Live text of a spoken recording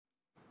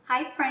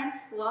Hi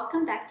friends,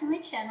 welcome back to my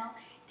channel.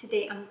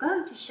 Today I'm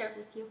going to share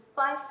with you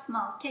 5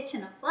 small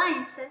kitchen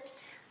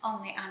appliances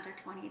only under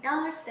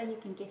 $20 that you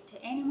can give to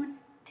anyone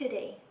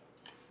today.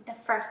 The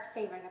first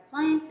favorite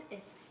appliance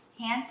is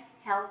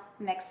handheld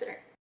mixer.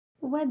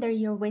 Whether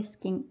you're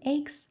whisking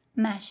eggs,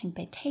 mashing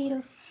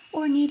potatoes,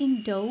 or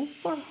kneading dough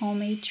for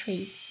homemade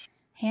treats,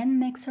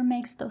 hand mixer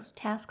makes those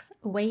tasks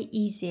way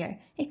easier.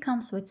 It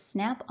comes with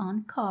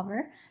snap-on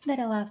cover that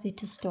allows you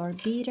to store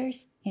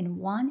beaters in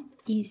one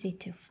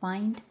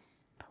easy-to-find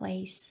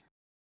place.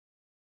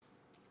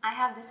 I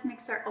have this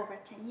mixer over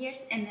 10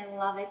 years and I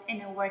love it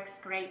and it works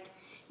great.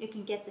 You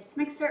can get this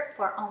mixer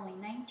for only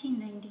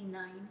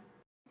 $19.99.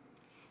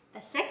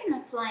 The second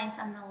appliance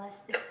on the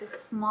list is the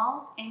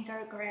small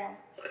indoor grill.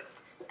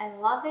 I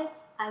love it.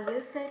 I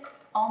use it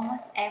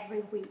almost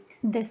every week.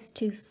 This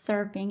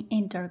 2-serving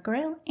indoor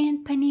grill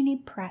and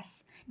Panini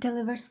press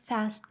delivers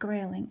fast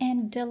grilling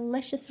and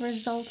delicious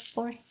results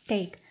for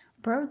steak,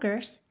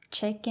 burgers,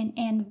 chicken,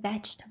 and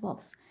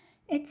vegetables.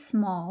 It's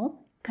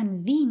small,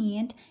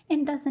 convenient,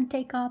 and doesn't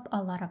take up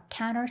a lot of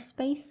counter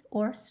space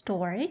or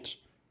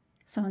storage.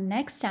 So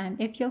next time,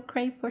 if you'll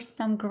crave for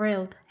some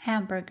grilled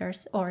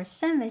hamburgers or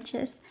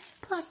sandwiches,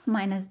 plus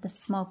minus the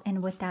smoke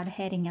and without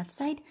heading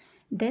outside,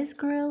 this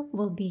grill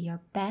will be your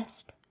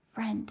best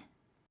friend.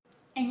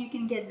 And you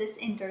can get this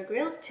indoor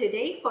grill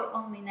today for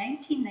only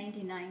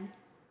 $19.99.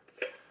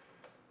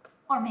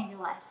 Or maybe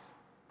less.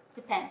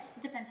 Depends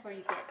where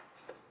you get.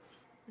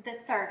 The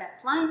third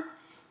appliance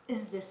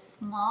is this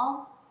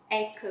small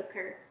egg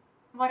cooker.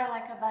 What I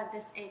like about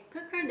this egg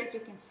cooker that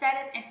you can set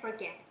it and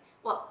forget it.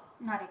 Well,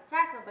 not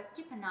exactly, but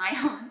keep an eye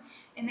on.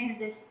 It makes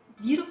this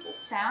beautiful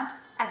sound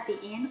at the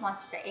end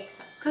once the eggs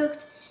are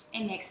cooked.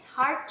 It makes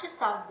hard to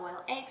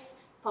soft-boiled eggs,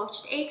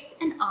 poached eggs,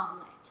 and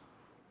omelet.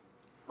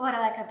 What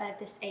I like about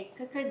this egg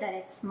cooker that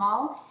it's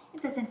small,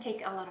 it doesn't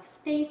take a lot of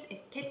space,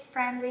 it's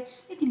kids-friendly.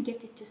 You can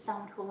gift it to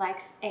someone who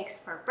likes eggs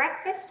for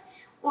breakfast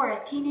or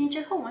a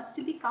teenager who wants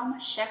to become a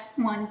chef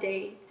one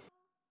day.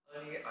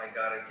 Honey, I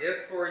got a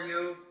gift for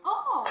you.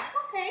 Oh,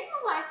 okay,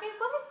 I like it.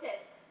 What is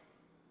it?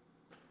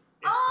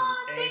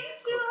 Thank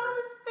you,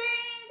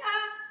 husband.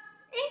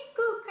 Egg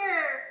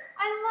cooker.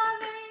 I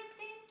love it.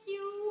 Thank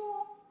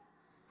you.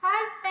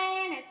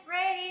 Husband, it's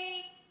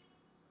ready.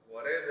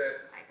 What is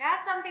it? I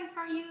got something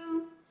for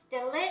you. It's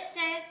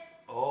delicious.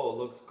 Oh,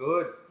 looks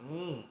good.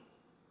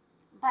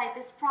 Buy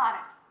this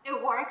product.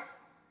 It works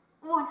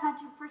 100%.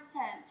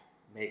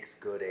 Makes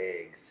good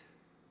eggs.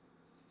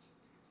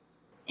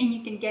 And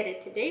you can get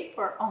it today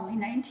for only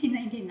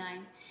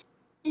 $19.99.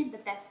 And the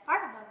best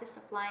part about this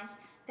appliance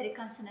that it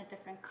comes in a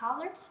different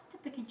colors to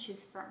pick and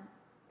choose from.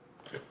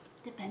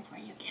 Depends where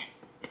you get.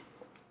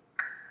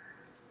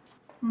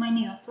 My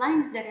new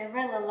appliance that I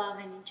really love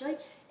and enjoy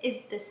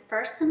is this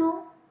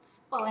personal.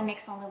 Well, it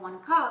makes only 1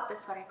 cup,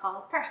 that's what I call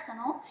it,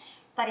 personal.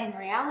 But in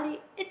reality,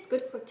 it's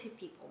good for 2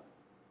 people.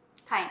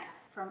 Kind of.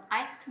 From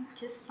ice cream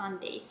to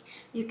sundaes.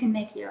 You can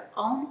make your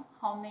own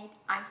homemade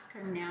ice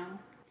cream now.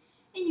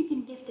 And you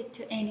can gift it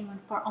to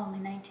anyone for only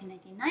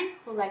 $19.99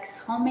 who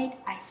likes homemade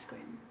ice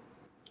cream.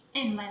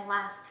 And my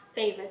last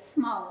favorite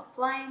small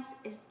appliance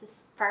is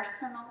this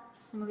personal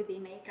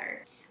smoothie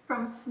maker.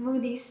 From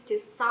smoothies to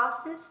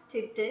sauces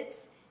to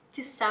dips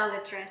to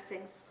salad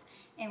dressings.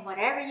 And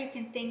whatever you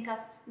can think of,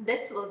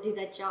 this will do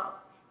the job.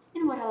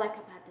 And what I like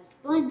about this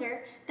blender,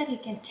 that you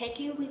can take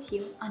it with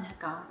you on a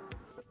go.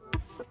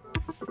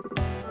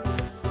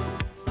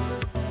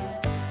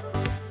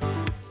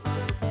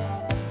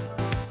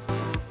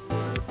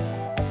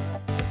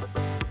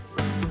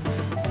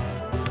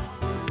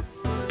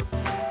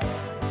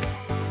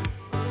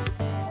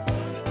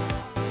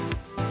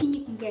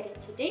 Get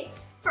it today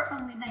for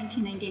only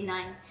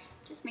 $19.99.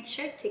 Just make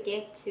sure to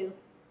get 2.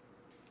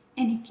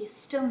 And if you're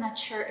still not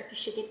sure if you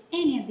should get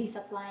any of these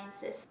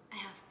appliances, I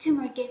have 2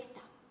 more gifts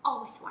that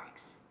always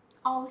works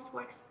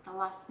at the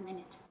last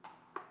minute.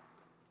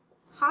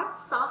 Hot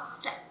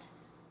sauce set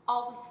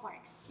always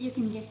works. You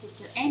can gift it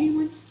to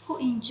anyone who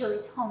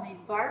enjoys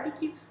homemade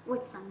barbecue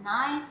with some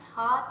nice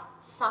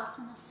hot sauce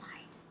on the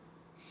side.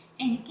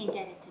 And you can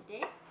get it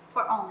today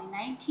for only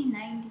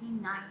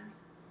 $19.99.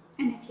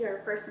 And if you're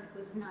a person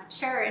who's not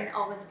sure and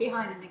always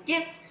behind in the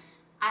gifts,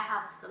 I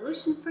have a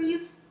solution for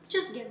you.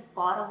 Just get a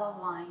bottle of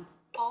wine.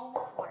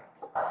 Always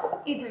works.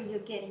 Either you're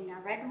getting a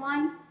red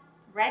wine.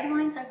 Red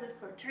wines are good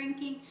for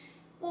drinking,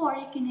 or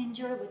you can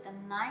enjoy with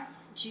a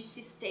nice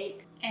juicy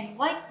steak. And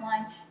white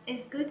wine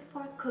is good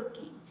for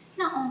cooking,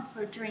 not only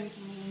for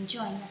drinking and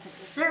enjoying as a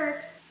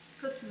dessert.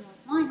 Cooking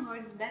with wine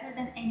works better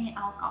than any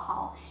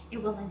alcohol.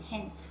 It will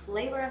enhance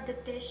flavor of the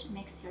dish,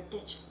 makes your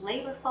dish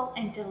flavorful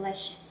and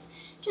delicious.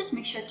 Just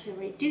make sure to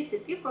reduce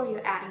it before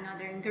you're adding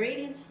other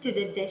ingredients to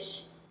the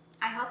dish.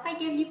 I hope I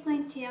gave you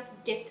plenty of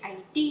gift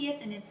ideas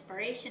and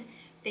inspiration.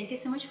 Thank you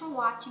so much for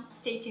watching.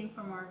 Stay tuned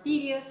for more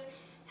videos.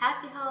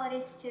 Happy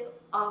holidays to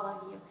all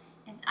of you,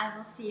 and I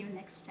will see you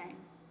next time.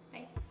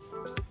 Bye.